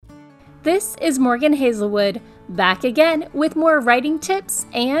This is Morgan Hazelwood, back again with more writing tips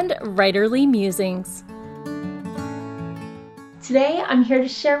and writerly musings. Today, I'm here to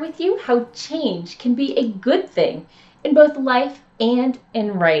share with you how change can be a good thing in both life and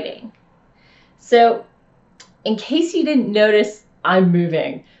in writing. So, in case you didn't notice, I'm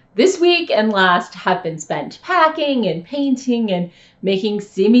moving. This week and last have been spent packing and painting and making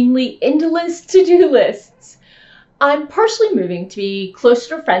seemingly endless to-do lists. I'm partially moving to be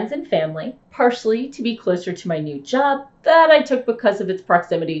closer to friends and family, partially to be closer to my new job that I took because of its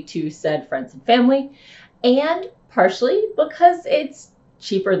proximity to said friends and family, and partially because it's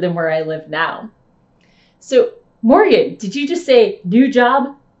cheaper than where I live now. So, Morgan, did you just say new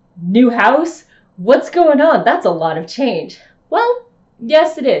job, new house? What's going on? That's a lot of change. Well,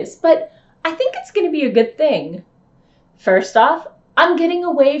 yes it is, but I think it's going to be a good thing. First off, I'm getting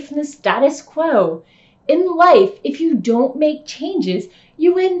away from the status quo. In life, if you don't make changes,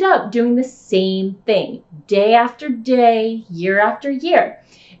 you end up doing the same thing day after day, year after year.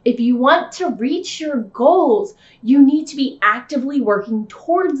 If you want to reach your goals, you need to be actively working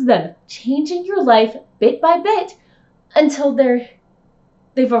towards them, changing your life bit by bit until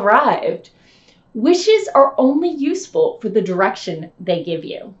they've arrived. Wishes are only useful for the direction they give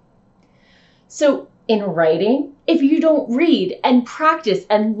you. So in writing, if you don't read and practice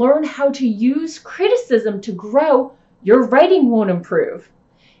and learn how to use criticism to grow, your writing won't improve.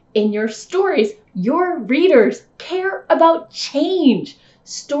 In your stories, your readers care about change.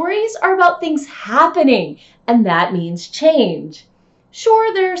 Stories are about things happening, and that means change.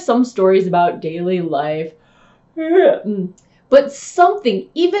 Sure, there are some stories about daily life, but something,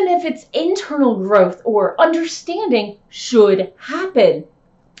 even if it's internal growth or understanding, should happen.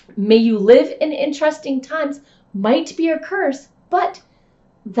 May you live in interesting times might be a curse, but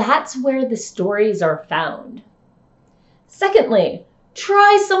that's where the stories are found. Secondly,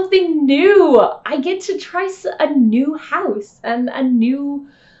 try something new. I get to try a new house and a new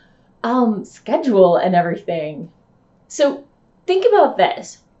schedule and everything. So think about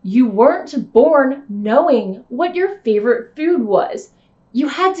this. You weren't born knowing what your favorite food was. You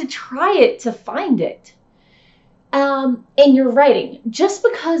had to try it to find it. In your writing, just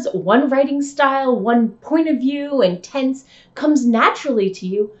because one writing style, one point of view and tense comes naturally to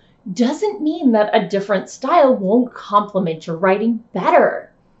you, doesn't mean that a different style won't complement your writing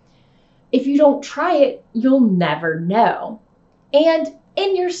better. If you don't try it, you'll never know. And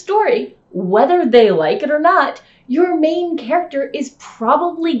in your story, whether they like it or not, your main character is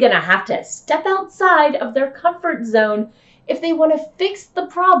probably gonna have to step outside of their comfort zone if they want to fix the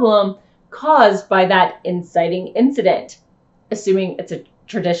problem caused by that inciting incident, assuming it's a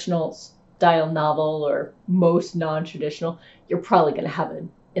traditional style novel or most non-traditional, you're probably going to have an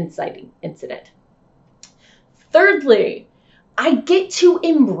inciting incident. Thirdly, I get to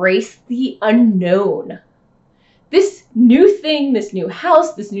embrace the unknown. This new thing, this new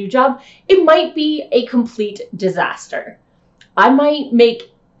house, this new job, it might be a complete disaster. I might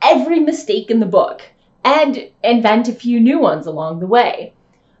make every mistake in the book and invent a few new ones along the way.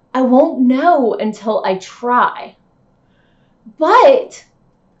 I won't know until I try. But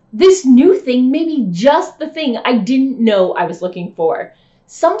this new thing may be just the thing I didn't know I was looking for.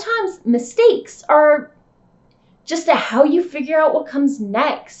 Sometimes mistakes are just how you figure out what comes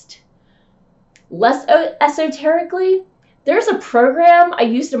next. Less esoterically, there's a program I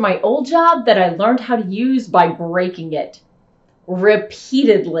used in my old job that I learned how to use by breaking it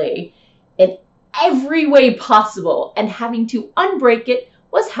repeatedly in every way possible, and having to unbreak it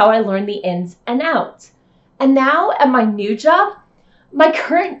was how I learned the ins and outs. And now at my new job, my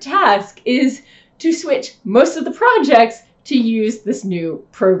current task is to switch most of the projects to use this new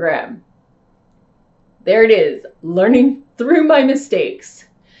program. There it is, learning through my mistakes.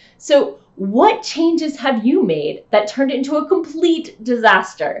 So what changes have you made that turned into a complete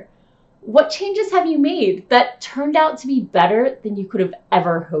disaster? What changes have you made that turned out to be better than you could have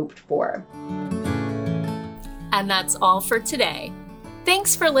ever hoped for? And that's all for today.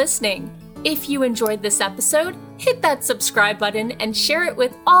 Thanks for listening. If you enjoyed this episode, hit that subscribe button and share it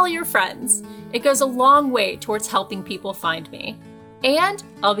with all your friends. It goes a long way towards helping people find me. And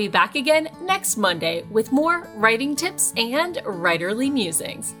I'll be back again next Monday with more writing tips and writerly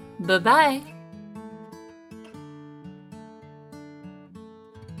musings. Bye-bye.